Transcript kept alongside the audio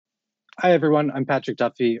Hi, everyone. I'm Patrick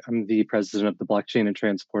Duffy. I'm the president of the Blockchain and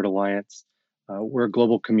Transport Alliance. We're a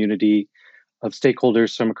global community of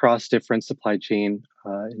stakeholders from across different supply chain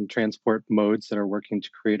and transport modes that are working to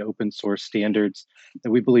create open source standards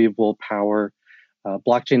that we believe will power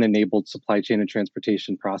blockchain enabled supply chain and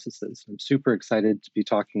transportation processes. I'm super excited to be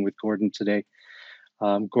talking with Gordon today.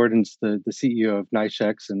 Gordon's the CEO of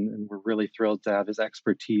NYSHEX, and we're really thrilled to have his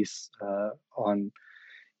expertise on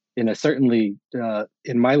in a certainly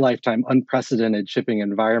in my lifetime unprecedented shipping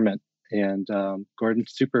environment. And Gordon,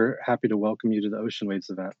 super happy to welcome you to the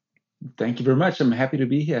OceanWaves event. Thank you very much. I'm happy to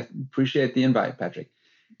be here. Appreciate the invite, Patrick.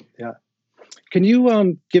 Yeah. Can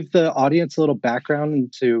you give the audience a little background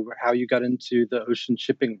into how you got into the ocean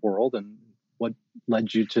shipping world and what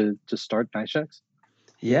led you to start NYSHEX?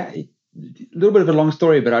 Yeah, a little bit of a long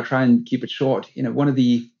story, but I'll try and keep it short. One of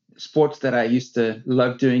the sports that I used to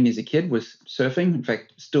love doing as a kid was surfing. In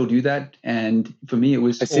fact, still do that. And for me, it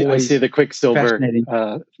was I always see the Quicksilver fascinating.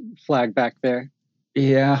 flag back there.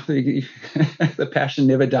 Yeah, the passion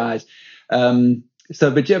never dies.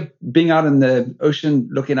 But yeah, being out in the ocean,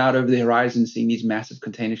 looking out over the horizon, seeing these massive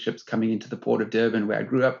container ships coming into the port of Durban, where I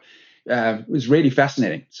grew up, was really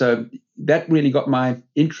fascinating. So that really got my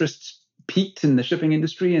interests peaked in the shipping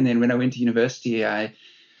industry. And then when I went to university, I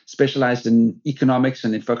specialized in economics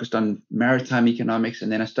and then focused on maritime economics.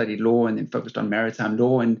 And then I studied law and then focused on maritime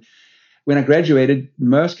law. And when I graduated,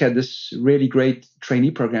 Maersk had this really great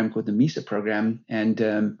trainee program called the MISA program,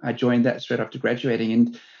 and I joined that straight after graduating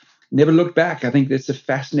and never looked back. I think it's a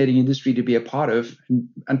fascinating industry to be a part of. And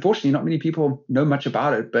unfortunately, not many people know much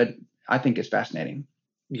about it, but I think it's fascinating.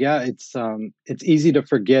 Yeah, it's easy to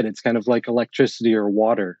forget. It's kind of like electricity or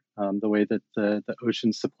water, the way that the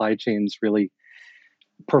ocean supply chains really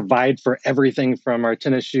provide for everything from our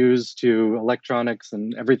tennis shoes to electronics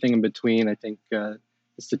and everything in between. I think the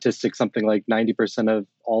statistic something like 90% of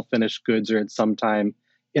all finished goods are at some time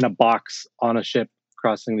in a box on a ship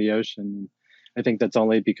crossing the ocean. I think that's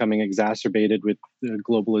only becoming exacerbated with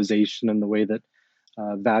globalization and the way that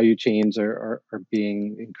value chains are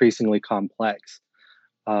being increasingly complex.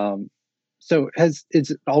 Um, so has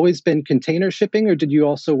it's always been container shipping, or did you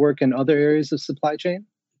also work in other areas of supply chain?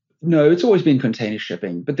 No, it's always been container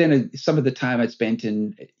shipping. But then some of the time I'd spent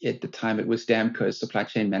at the time, it was Damco's supply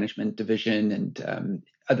chain management division and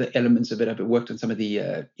other elements of it. I've worked on some of the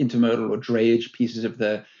intermodal or drayage pieces of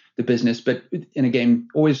the business. But and again,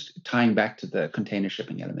 always tying back to the container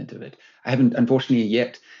shipping element of it. I haven't, unfortunately,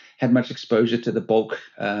 yet had much exposure to the bulk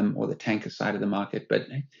or the tanker side of the market, but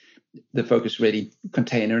the focus really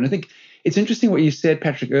container. And I think it's interesting what you said,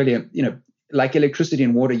 Patrick, earlier. Like electricity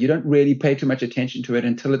and water, you don't really pay too much attention to it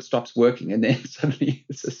until it stops working, and then suddenly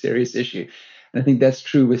it's a serious issue. And I think that's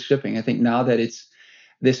true with shipping. I think now that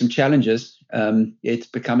there's some challenges, it's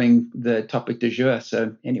becoming the topic du jour.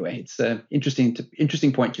 So anyway, it's an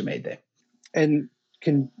interesting point you made there. And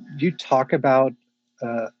can you talk about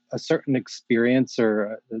a certain experience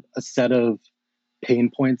or a set of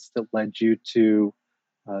pain points that led you to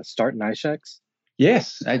start NISHEX?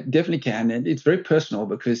 Yes, I definitely can. And it's very personal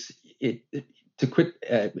because to quit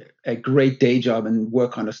a great day job and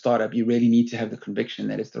work on a startup, you really need to have the conviction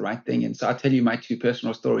that it's the right thing. And so I'll tell you my two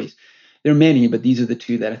personal stories. There are many, but these are the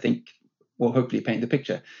two that I think will hopefully paint the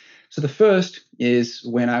picture. So the first is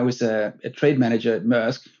when I was a trade manager at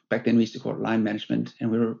Maersk. Back then we used to call it line management,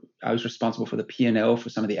 and I was responsible for the P&L for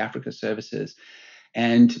some of the Africa services.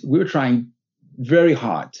 And we were trying very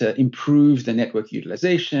hard to improve the network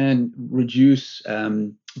utilization, reduce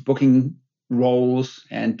booking rolls.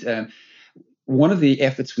 And one of the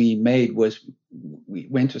efforts we made was we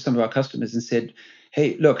went to some of our customers and said,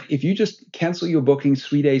 hey, look, if you just cancel your bookings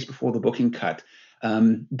 3 days before the booking cut,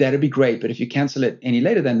 that'd be great. But if you cancel it any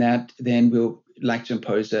later than that, then we'll like to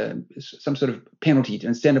impose some sort of penalty to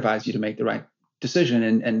incentivize you to make the right decision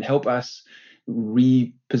and help us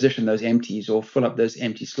reposition those empties or fill up those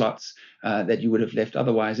empty slots that you would have left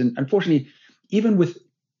otherwise. And unfortunately, even with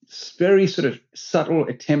very sort of subtle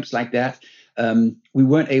attempts like that, we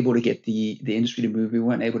weren't able to get the industry to move. We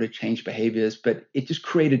weren't able to change behaviors, but it just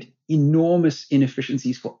created enormous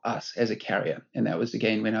inefficiencies for us as a carrier. And that was,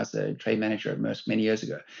 again, when I was a trade manager at Maersk many years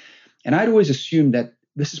ago. And I'd always assumed that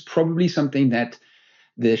this is probably something that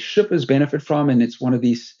the shippers benefit from. And it's one of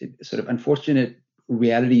these sort of unfortunate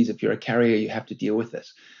realities. If you're a carrier, you have to deal with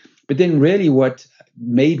this. But then really what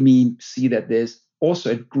made me see that there's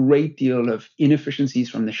also a great deal of inefficiencies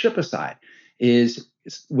from the shipper side is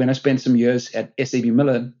when I spent some years at SAB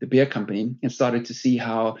Miller, the beer company, and started to see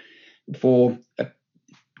how for a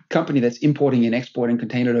company that's importing and exporting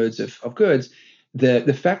container loads of goods,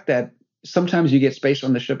 the fact that sometimes you get space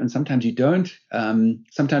on the ship and sometimes you don't.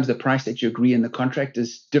 Sometimes the price that you agree in the contract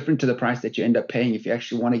is different to the price that you end up paying if you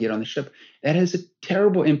actually want to get on the ship. That has a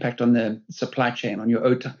terrible impact on the supply chain, on your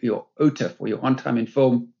OTIF, or your on-time in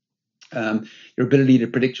full. Your ability to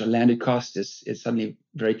predict your landed cost is suddenly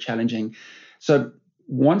very challenging. So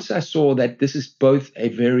once I saw that this is both a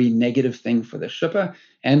very negative thing for the shipper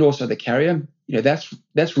and also the carrier,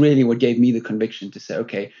 that's really what gave me the conviction to say,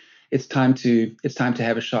 okay, it's time to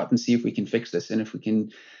have a shot and see if we can fix this. And if we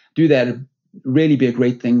can do that, it'd really be a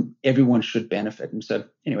great thing. Everyone should benefit. And so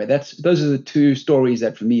anyway, those are the two stories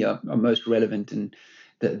that for me are most relevant in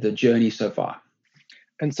the journey so far.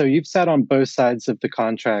 And so you've sat on both sides of the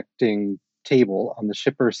contracting table, on the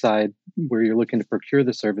shipper side, where you're looking to procure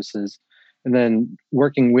the services, and then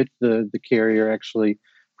working with the carrier, actually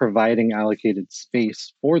providing allocated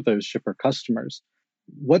space for those shipper customers.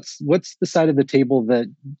 What's the side of the table that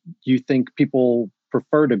you think people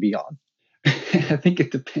prefer to be on? I think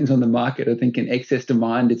it depends on the market. I think in excess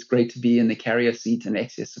demand, it's great to be in the carrier seat, and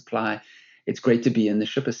excess supply, it's great to be in the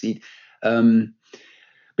shipper seat. But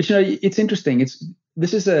it's interesting.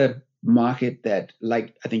 This is a market that,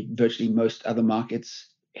 like I think virtually most other markets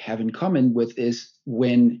have in common with, is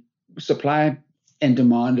when supply and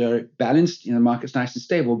demand are balanced, the market's nice and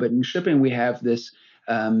stable. But in shipping, we have this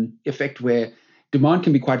effect where demand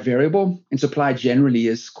can be quite variable and supply generally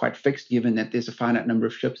is quite fixed, given that there's a finite number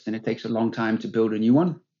of ships and it takes a long time to build a new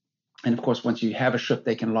one. And of course, once you have a ship,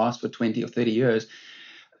 they can last for 20 or 30 years.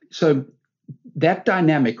 So that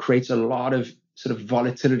dynamic creates a lot of sort of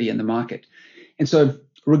volatility in the market. And so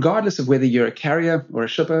regardless of whether you're a carrier or a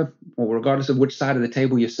shipper, or regardless of which side of the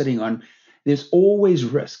table you're sitting on, there's always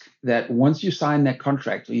risk that once you sign that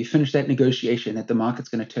contract or you finish that negotiation, that the market's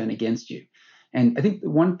going to turn against you. And I think the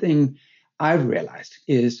one thing I've realized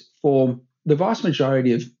is, for the vast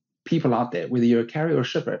majority of people out there, whether you're a carrier or a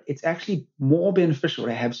shipper, it's actually more beneficial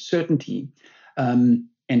to have certainty,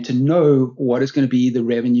 and to know what is going to be the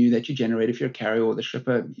revenue that you generate. If you're a carrier or the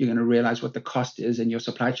shipper, you're going to realize what the cost is and your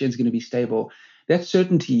supply chain is going to be stable. That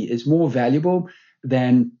certainty is more valuable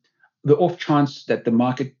than the off chance that the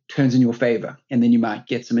market turns in your favor, and then you might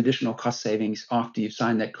get some additional cost savings after you've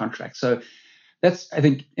signed that contract. So that's, I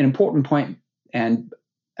think, an important point. And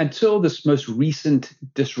until this most recent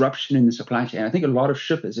disruption in the supply chain, I think a lot of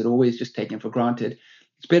shippers had always just taken for granted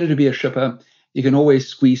it's better to be a shipper. You can always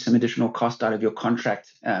squeeze some additional cost out of your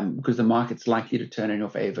contract, because the market's likely to turn in your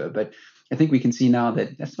favor. But I think we can see now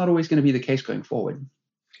that that's not always going to be the case going forward.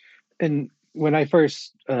 And when I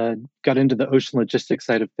first got into the ocean logistics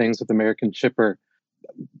side of things with American Shipper,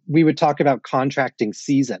 we would talk about contracting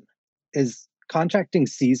season. Is contracting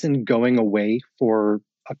season going away for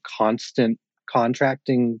a constant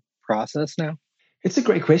contracting process now? It's a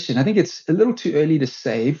great question. I think it's a little too early to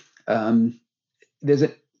say. There's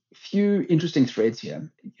a few interesting threads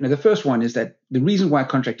here. The first one is that the reason why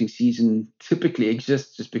contracting season typically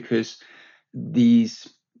exists is because these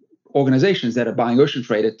organizations that are buying ocean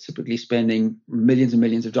freight are typically spending millions and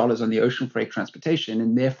millions of dollars on the ocean freight transportation,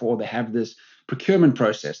 and therefore they have this procurement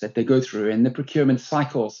process that they go through, and the procurement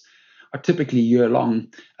cycles are typically year long,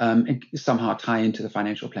 and somehow tie into the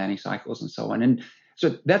financial planning cycles and so on. And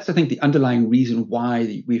so that's, I think, the underlying reason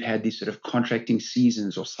why we've had these sort of contracting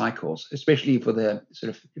seasons or cycles, especially for the sort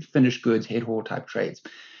of finished goods, head haul type trades.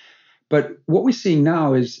 But what we're seeing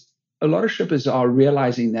now is a lot of shippers are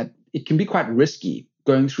realizing that it can be quite risky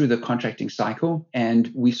going through the contracting cycle.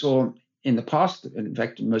 And we saw in the past, in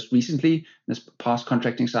fact, most recently, this past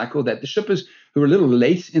contracting cycle, that the shippers who were a little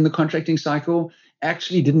late in the contracting cycle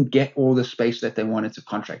actually didn't get all the space that they wanted to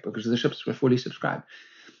contract because the ships were fully subscribed.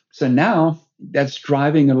 So now that's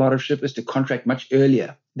driving a lot of shippers to contract much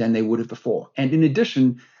earlier than they would have before. And in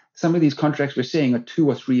addition, some of these contracts we're seeing are 2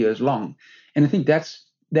 or 3 years long. And I think that's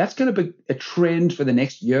going to be a trend for the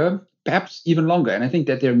next year, perhaps even longer. And I think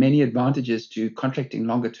that there are many advantages to contracting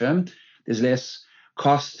longer term. There's less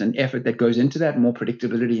cost and effort that goes into that, more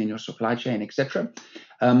predictability in your supply chain, etc.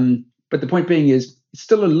 But the point being is, it's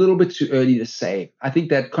still a little bit too early to say. I think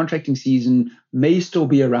that contracting season may still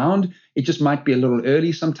be around. It just might be a little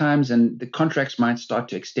early sometimes, and the contracts might start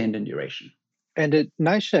to extend in duration. And at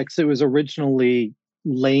NYSHEX, it was originally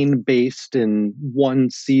lane-based in one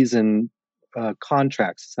season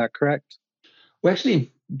contracts. Is that correct? Well,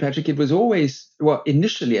 actually, Patrick, it was always, well,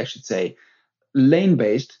 initially, I should say,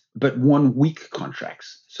 lane-based, but 1 week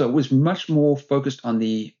contracts. So it was much more focused on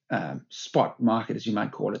the spot market, as you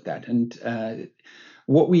might call it that. And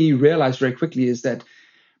what we realized very quickly is that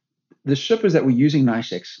the shippers that were using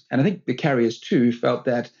NYSHEX, and I think the carriers too, felt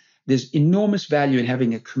that there's enormous value in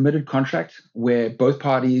having a committed contract where both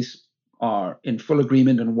parties are in full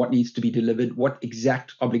agreement on what needs to be delivered, what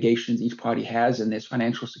exact obligations each party has, and there's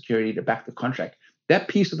financial security to back the contract. That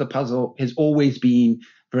piece of the puzzle has always been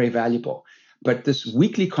very valuable. But this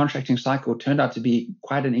weekly contracting cycle turned out to be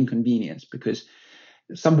quite an inconvenience because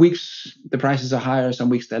some weeks the prices are higher, some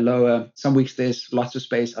weeks they're lower, some weeks there's lots of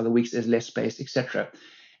space, other weeks there's less space, etc.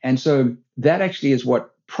 And so that actually is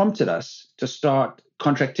what prompted us to start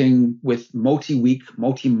contracting with multi-week,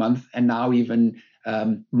 multi-month, and now even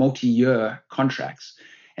multi-year contracts.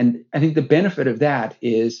 And I think the benefit of that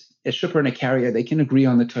is a shipper and a carrier, they can agree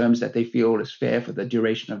on the terms that they feel is fair for the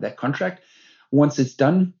duration of that contract. Once it's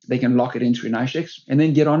done, they can lock it into an NYSHEX and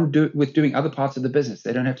then get on with doing other parts of the business.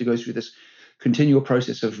 They don't have to go through this continual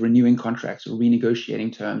process of renewing contracts or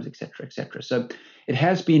renegotiating terms, et cetera, et cetera. So it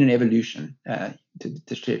has been an evolution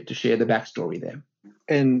to share the backstory there.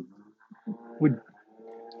 And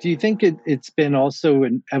do you think it's been also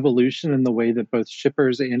an evolution in the way that both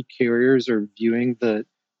shippers and carriers are viewing the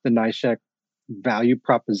NYSHEX value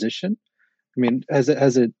proposition? I mean, has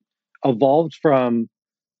it evolved from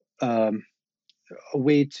a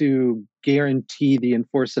way to guarantee the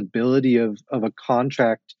enforceability of a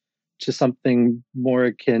contract to something more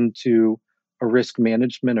akin to a risk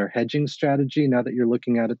management or hedging strategy now that you're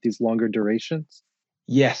looking at these longer durations?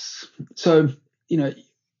 Yes. So,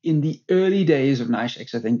 in the early days of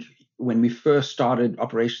NYSHEX, I think when we first started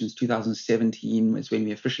operations, 2017 was when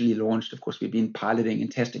we officially launched. Of course, we've been piloting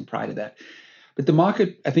and testing prior to that. But the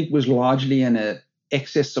market, I think, was largely in an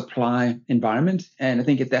excess supply environment. And I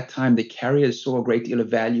think at that time, the carriers saw a great deal of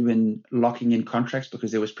value in locking in contracts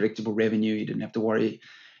because there was predictable revenue. You didn't have to worry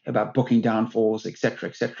about booking downfalls, et cetera,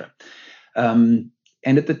 et cetera. And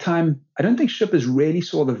at the time, I don't think shippers really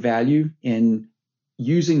saw the value in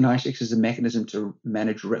using NYSHEX as a mechanism to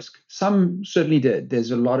manage risk. Some certainly did. There's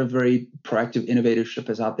a lot of very proactive, innovative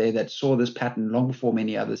shippers out there that saw this pattern long before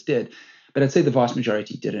many others did. But I'd say the vast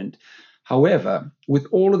majority didn't. However, with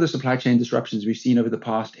all of the supply chain disruptions we've seen over the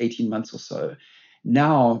past 18 months or so,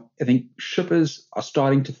 now I think shippers are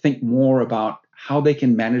starting to think more about how they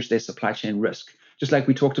can manage their supply chain risk. Just like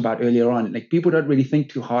we talked about earlier on, like people don't really think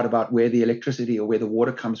too hard about where the electricity or where the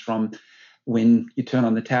water comes from when you turn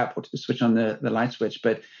on the tap or to switch on the light switch.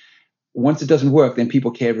 But once it doesn't work, then people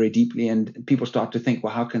care very deeply and people start to think,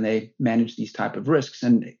 well, how can they manage these type of risks?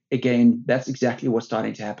 And again, that's exactly what's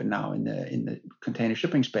starting to happen now in the container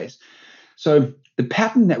shipping space. So the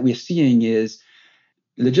pattern that we're seeing is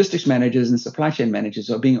logistics managers and supply chain managers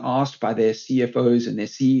are being asked by their CFOs and their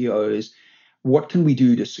CEOs, what can we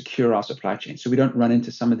do to secure our supply chain so we don't run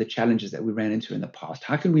into some of the challenges that we ran into in the past?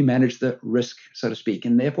 How can we manage the risk, so to speak?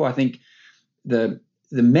 And therefore, I think the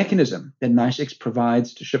mechanism that NYSHEX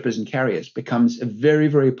provides to shippers and carriers becomes a very,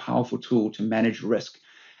 very powerful tool to manage risk.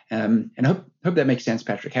 And I hope that makes sense,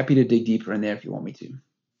 Patrick. Happy to dig deeper in there if you want me to.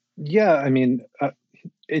 Yeah, I mean,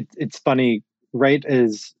 it's funny, right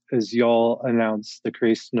as y'all announced the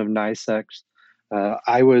creation of NYSEX,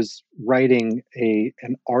 I was writing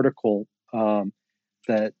an article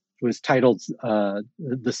that was titled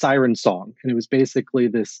 "The Siren Song," and it was basically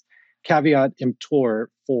this caveat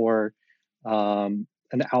emptor for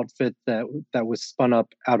an outfit that was spun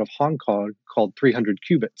up out of Hong Kong called 300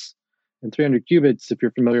 Qubits. And 300 Qubits, if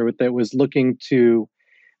you're familiar with it, was looking to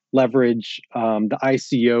leverage the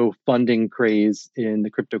ICO funding craze in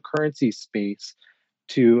the cryptocurrency space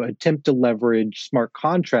to attempt to leverage smart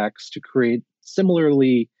contracts to create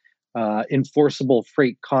similarly enforceable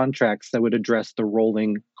freight contracts that would address the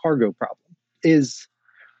rolling cargo problem. Is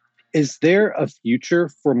there a future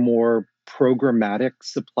for more programmatic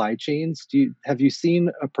supply chains? Have you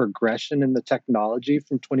seen a progression in the technology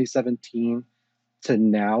from 2017 to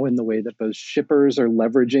now in the way that both shippers are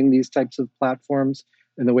leveraging these types of platforms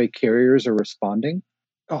and the way carriers are responding?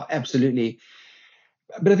 Oh, absolutely.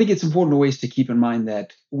 But I think it's important always to keep in mind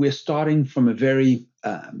that we're starting from a very,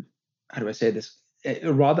 how do I say this,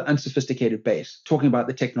 a rather unsophisticated base, talking about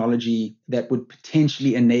the technology that would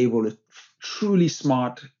potentially enable a truly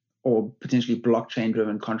smart or potentially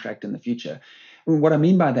blockchain-driven contract in the future. And what I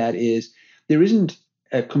mean by that is there isn't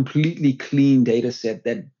a completely clean data set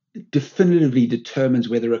that definitively determines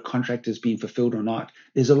whether a contract is being fulfilled or not.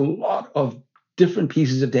 There's a lot of different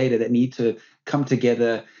pieces of data that need to come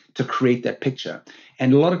together to create that picture.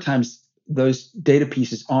 And a lot of times those data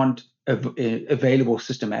pieces aren't available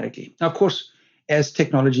systematically. Now, of course, as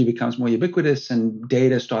technology becomes more ubiquitous and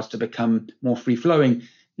data starts to become more free-flowing,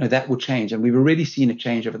 that will change. And we've already seen a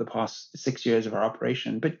change over the past 6 years of our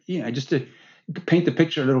operation. But, just to paint the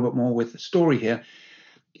picture a little bit more with the story here,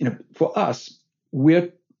 for us,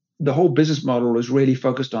 we're the whole business model is really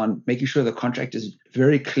focused on making sure the contract is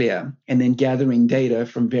very clear and then gathering data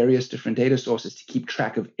from various different data sources to keep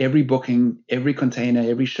track of every booking, every container,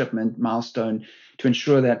 every shipment milestone to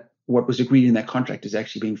ensure that what was agreed in that contract is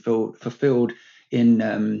actually being fulfilled in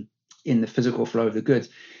the physical flow of the goods.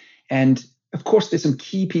 And of course, there's some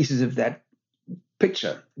key pieces of that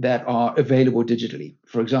picture that are available digitally.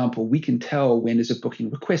 For example, we can tell when is a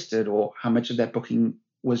booking requested or how much of that booking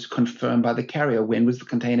was confirmed by the carrier, when was the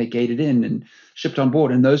container gated in and shipped on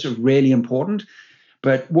board. And those are really important.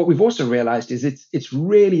 But what we've also realized is it's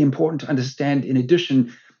really important to understand, in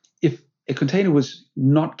addition, if a container was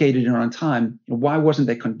not gated in on time, why wasn't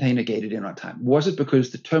that container gated in on time? Was it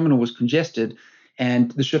because the terminal was congested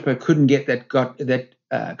and the shipper couldn't get that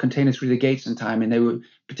container through the gates in time, and they were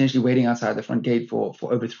potentially waiting outside the front gate for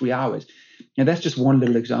over 3 hours? Now, that's just one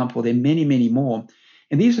little example. There are many, many more.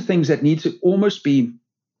 And these are things that need to almost be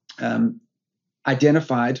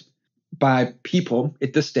identified by people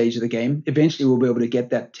at this stage of the game. Eventually, we'll be able to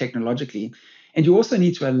get that technologically. And you also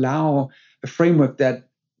need to allow a framework that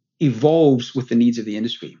evolves with the needs of the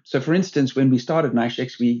industry. So, for instance, when we started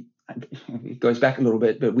NICEX, it goes back a little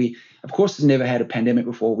bit, but we, of course, never had a pandemic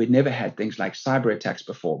before. We'd never had things like cyber attacks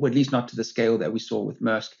before, or at least not to the scale that we saw with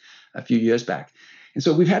Maersk a few years back. And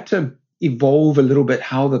so we've had to evolve a little bit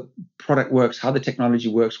how the product works, how the technology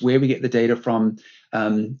works, where we get the data from.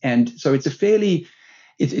 And so it's the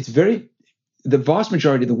vast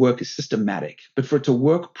majority of the work is systematic, but for it to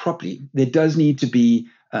work properly, there does need to be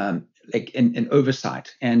like an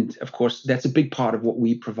oversight. And of course, that's a big part of what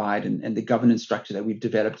we provide and the governance structure that we've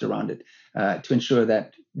developed around it to ensure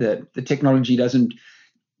that the technology doesn't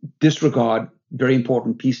disregard very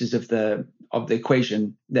important pieces of the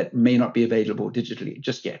equation that may not be available digitally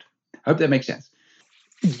just yet. I hope that makes sense.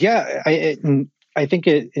 Yeah, I think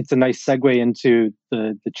it's a nice segue into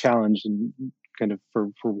the challenge. And kind of for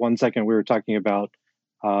 1 second, we were talking about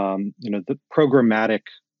the programmatic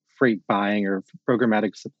freight buying or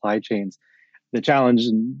programmatic supply chains. The challenge,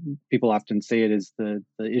 and people often say it, is the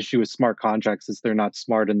issue with smart contracts is they're not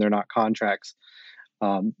smart and they're not contracts.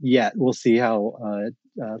 Yet we'll see how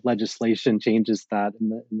legislation changes that in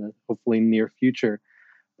the hopefully near future.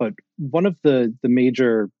 But one of the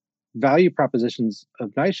major value propositions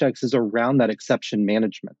of NICEX is around that exception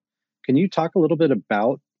management. Can you talk a little bit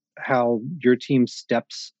about how your team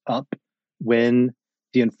steps up when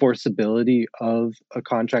the enforceability of a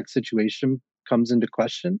contract situation comes into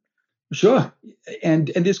question? Sure. And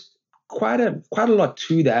there's quite a lot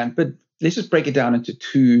to that, but let's just break it down into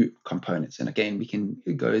two components. And again, we can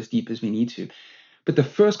go as deep as we need to. But the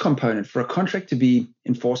first component, for a contract to be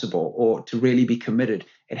enforceable or to really be committed,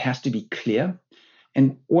 it has to be clear.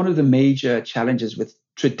 And one of the major challenges with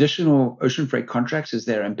traditional ocean freight contracts is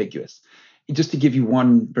they're ambiguous. Just to give you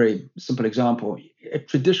one very simple example, a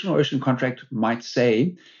traditional ocean contract might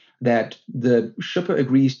say that the shipper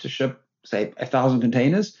agrees to ship, say, 1,000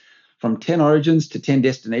 containers from 10 origins to 10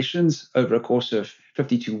 destinations over a course of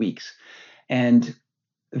 52 weeks. And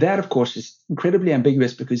that, of course, is incredibly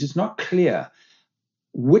ambiguous because it's not clear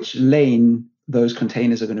which lane those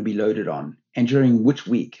containers are going to be loaded on and during which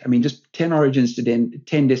week. I mean, just 10 origins to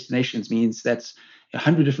 10 destinations means that's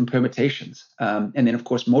 100 different permutations. And then, of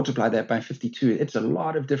course, multiply that by 52. It's a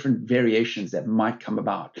lot of different variations that might come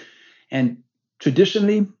about. And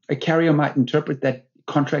traditionally, a carrier might interpret that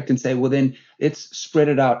contract and say, well, then let's spread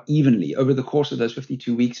it out evenly over the course of those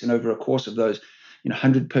 52 weeks and over a course of those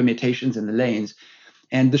 100 permutations in the lanes.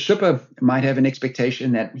 And the shipper might have an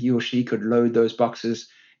expectation that he or she could load those boxes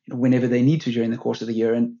whenever they need to during the course of the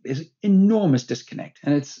year. And there's an enormous disconnect.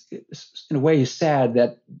 And it's in a way sad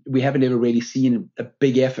that we haven't ever really seen a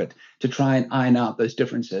big effort to try and iron out those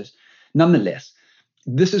differences. Nonetheless,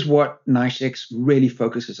 this is what NICEX really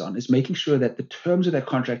focuses on, is making sure that the terms of that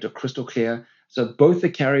contract are crystal clear. So both the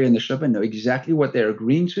carrier and the shipper know exactly what they're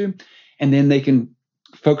agreeing to, and then they can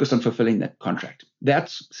focus on fulfilling that contract.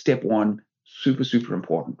 That's step one, super, super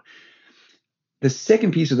important. The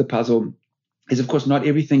second piece of the puzzle is, of course, not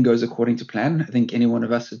everything goes according to plan. I think any one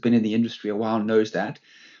of us who's been in the industry a while knows that.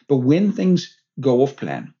 But when things go off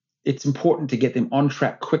plan, it's important to get them on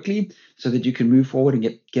track quickly so that you can move forward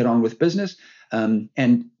and get on with business.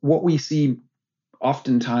 And what we see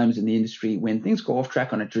oftentimes in the industry, when things go off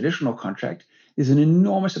track on a traditional contract, there's an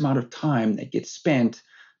enormous amount of time that gets spent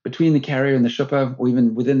between the carrier and the shipper, or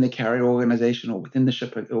even within the carrier organization or within the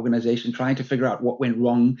shipper organization, trying to figure out what went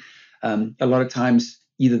wrong. A lot of times,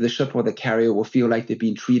 either the shipper or the carrier will feel like they've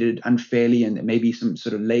been treated unfairly, and there may be some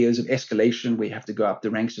sort of layers of escalation where you have to go up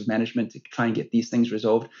the ranks of management to try and get these things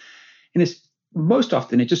resolved. And it's most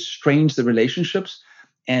often, it just strains the relationships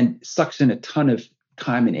and sucks in a ton of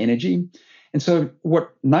time and energy. And so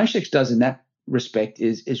what NYSEX does in that respect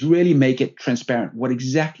is really make it transparent what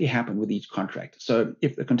exactly happened with each contract. So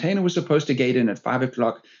if the container was supposed to gate in at 5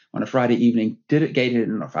 o'clock on a Friday evening, did it gate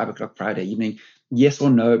in on a 5 o'clock Friday evening? Yes or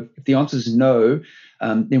no? If the answer is no,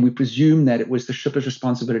 then we presume that it was the shipper's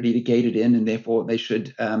responsibility to gate it in, and therefore they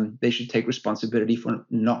should take responsibility for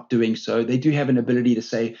not doing so. They do have an ability to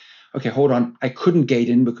say, okay, hold on, I couldn't gate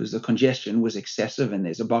in because the congestion was excessive, and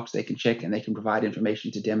there's a box they can check and they can provide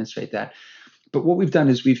information to demonstrate that. But what we've done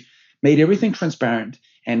is we've made everything transparent,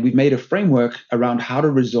 and we've made a framework around how to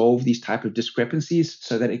resolve these type of discrepancies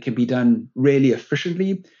so that it can be done really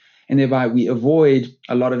efficiently. And thereby we avoid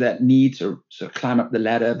a lot of that need to sort of climb up the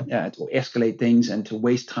ladder or escalate things and to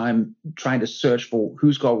waste time trying to search for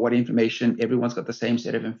who's got what information. Everyone's got the same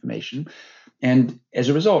set of information. And as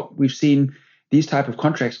a result, we've seen these type of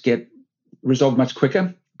contracts get resolved much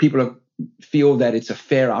quicker. People feel that it's a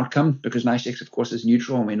fair outcome because NYSEX, of course, is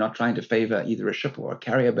neutral, and we're not trying to favor either a shipper or a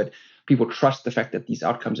carrier, but people trust the fact that these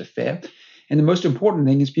outcomes are fair. And the most important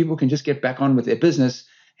thing is people can just get back on with their business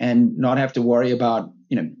and not have to worry about,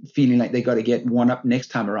 feeling like they got to get one up next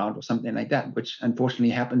time around or something like that, which unfortunately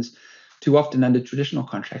happens too often under traditional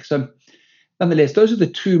contracts. So nonetheless, those are the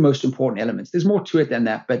two most important elements. There's more to it than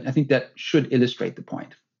that, but I think that should illustrate the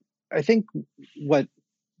point. I think what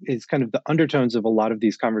is kind of the undertones of a lot of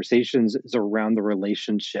these conversations is around the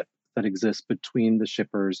relationship that exists between the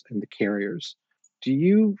shippers and the carriers. Do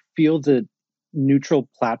you feel that neutral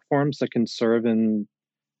platforms that can serve in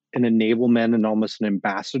an enablement and almost an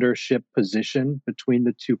ambassadorship position between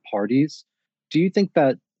the two parties, do you think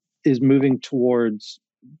that is moving towards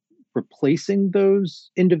replacing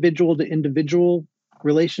those individual to individual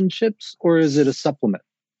relationships, or is it a supplement?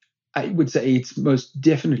 I would say it's most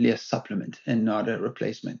definitely a supplement and not a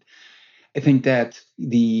replacement. I think that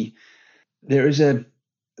there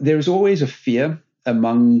is always a fear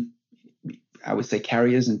among, I would say,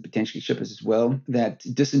 carriers and potentially shippers as well, that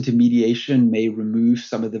disintermediation may remove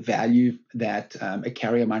some of the value that a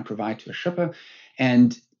carrier might provide to a shipper.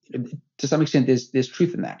 And to some extent, there's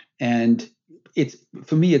truth in that. And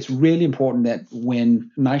for me, it's really important that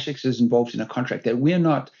when NYSEX is involved in a contract, that we're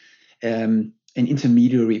not an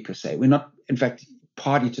intermediary per se. We're not, in fact,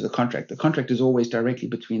 party to the contract. The contract is always directly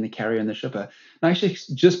between the carrier and the shipper.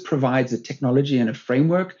 NYSEX just provides a technology and a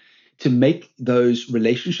framework to make those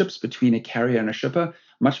relationships between a carrier and a shipper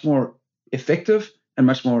much more effective and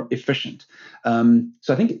much more efficient.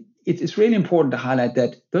 So I think it's really important to highlight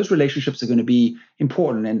that those relationships are going to be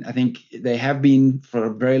important. And I think they have been for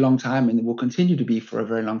a very long time and will continue to be for a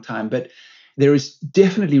very long time. But there is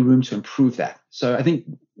definitely room to improve that. So I think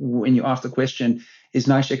when you ask the question, is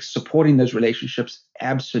NYSEX supporting those relationships?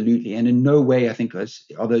 Absolutely. And in no way, I think,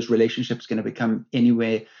 are those relationships going to become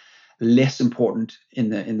anywhere less important in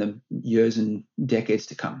the years and decades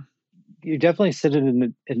to come. You definitely sit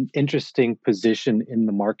in an interesting position in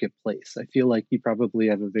the marketplace. I feel like you probably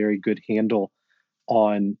have a very good handle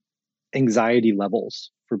on anxiety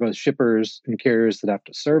levels for both shippers and carriers that have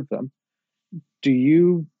to serve them. Do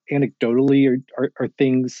you anecdotally, are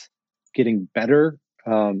things getting better?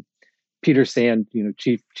 Peter Sand,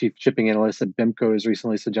 chief shipping analyst at BIMCO, has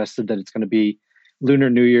recently suggested that it's going to be Lunar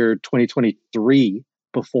New Year 2023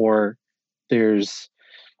 before there's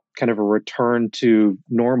kind of a return to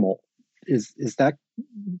normal. Does that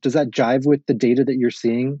jive with the data that you're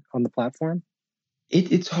seeing on the platform?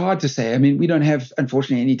 It's hard to say. I mean, we don't have,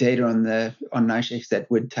 unfortunately, any data on NYSEX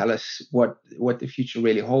that would tell us what the future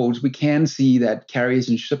really holds. We can see that carriers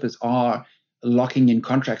and shippers are locking in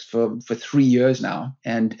contracts for 3 years now,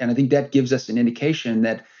 and I think that gives us an indication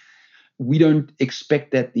that we don't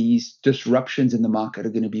expect that these disruptions in the market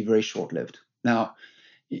are going to be very short-lived. Now,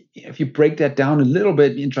 if you break that down a little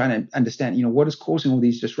bit in trying to understand, what is causing all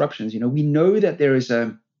these disruptions, we know that there is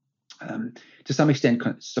to some extent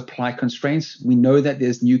supply constraints. We know that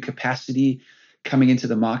there's new capacity coming into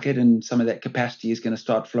the market, and some of that capacity is going to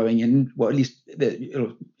start flowing in. Well, at least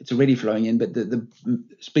it's already flowing in, but the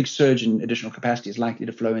big surge in additional capacity is likely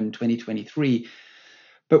to flow in 2023.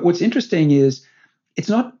 But what's interesting is it's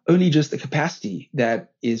not only just the capacity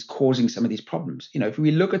that is causing some of these problems. If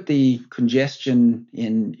we look at the congestion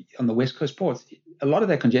on the West Coast ports, a lot of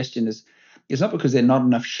that congestion is not because there are not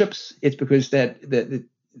enough ships. It's because there's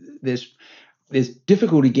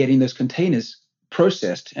difficulty getting those containers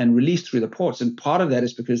processed and released through the ports. And part of that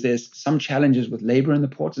is because there's some challenges with labor in the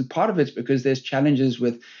ports. And part of it's because there's challenges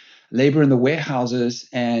with labor in the warehouses,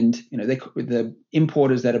 and the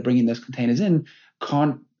importers that are bringing those containers in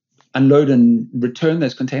can't unload and return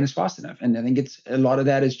those containers fast enough. And I think a lot of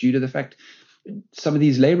that is due to the fact some of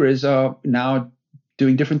these laborers are now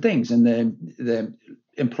doing different things, and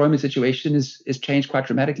they're employment situation is changed quite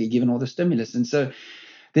dramatically given all the stimulus. And so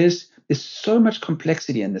there's so much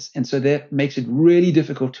complexity in this. And so that makes it really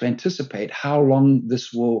difficult to anticipate how long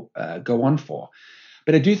this will go on for.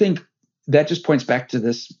 But I do think that just points back to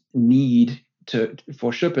this need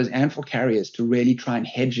for shippers and for carriers to really try and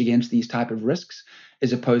hedge against these type of risks,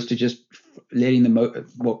 as opposed to just letting them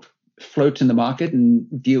float in the market and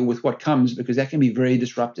deal with what comes, because that can be very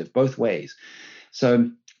disruptive both ways. So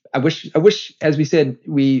I wish, as we said,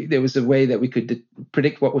 there was a way that we could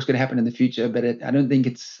predict what was going to happen in the future, but I don't think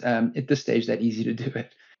it's at this stage that easy to do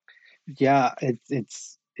it. Yeah,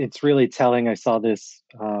 it's really telling. I saw this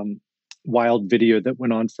wild video that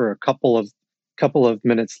went on for a couple of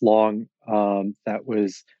minutes long, that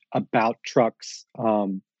was about trucks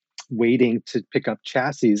waiting to pick up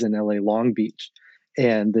chassis in LA Long Beach.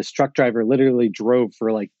 And this truck driver literally drove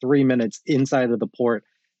for like 3 minutes inside of the port,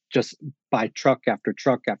 just by truck after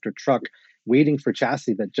truck after truck, waiting for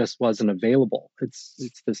chassis that just wasn't available.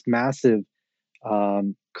 It's this massive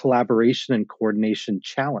collaboration and coordination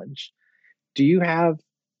challenge. Do you have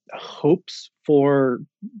hopes for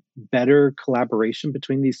better collaboration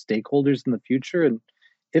between these stakeholders in the future? And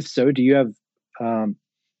if so, do you have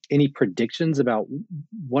any predictions about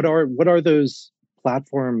what are those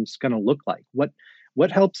platforms going to look like? What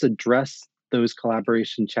helps address those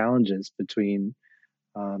collaboration challenges between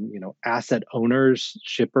asset owners,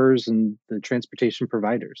 shippers, and the transportation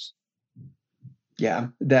providers? Yeah,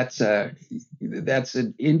 that's an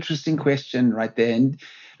interesting question right there. And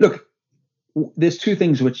look, there's two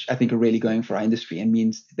things which I think are really going for our industry and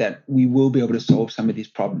means that we will be able to solve some of these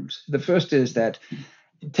problems. The first is that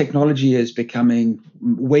technology is becoming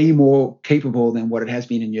way more capable than what it has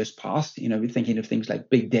been in years past. We're thinking of things like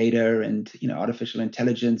big data and artificial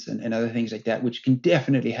intelligence and other things like that, which can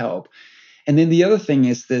definitely help. And then the other thing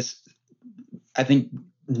is this, I think,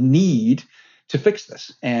 need to fix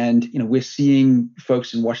this. And we're seeing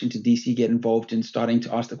folks in Washington, D.C. get involved in starting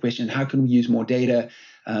to ask the question, how can we use more data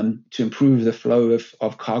to improve the flow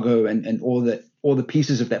of cargo and all the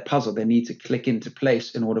pieces of that puzzle that need to click into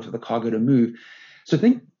place in order for the cargo to move. So I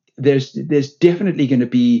think there's definitely going to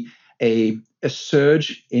be a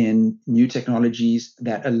surge in new technologies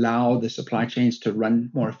that allow the supply chains to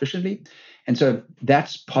run more efficiently. And so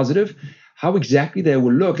that's positive. How exactly they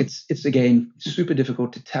will look, it's again super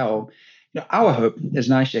difficult to tell. Our hope as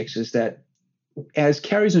NYSHEX is that as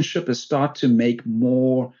carriers and shippers start to make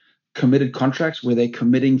more committed contracts where they're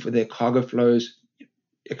committing for their cargo flows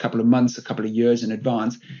a couple of months, a couple of years in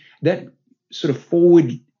advance, that sort of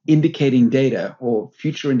forward indicating data or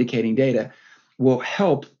future indicating data will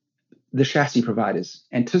help the chassis providers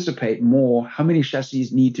anticipate more how many chassis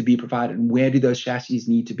need to be provided and where do those chassis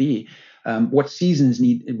need to be, what seasons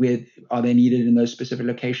where are they needed in those specific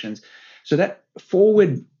locations. So that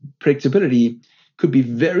forward predictability could be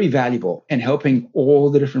very valuable in helping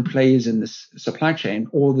all the different players in this supply chain,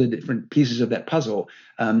 all the different pieces of that puzzle,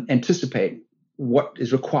 anticipate what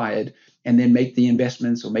is required and then make the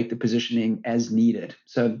investments or make the positioning as needed.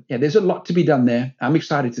 So yeah, there's a lot to be done there. I'm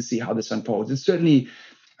excited to see how this unfolds. It's certainly,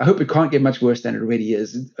 I hope it can't get much worse than it already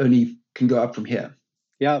is. It only can go up from here.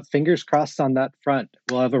 Yeah, fingers crossed on that front.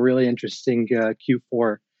 We'll have a really interesting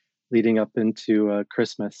Q4 leading up into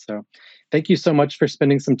Christmas. So thank you so much for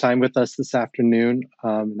spending some time with us this afternoon.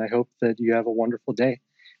 And I hope that you have a wonderful day.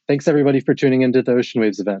 Thanks everybody for tuning into the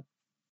OceanWaves event.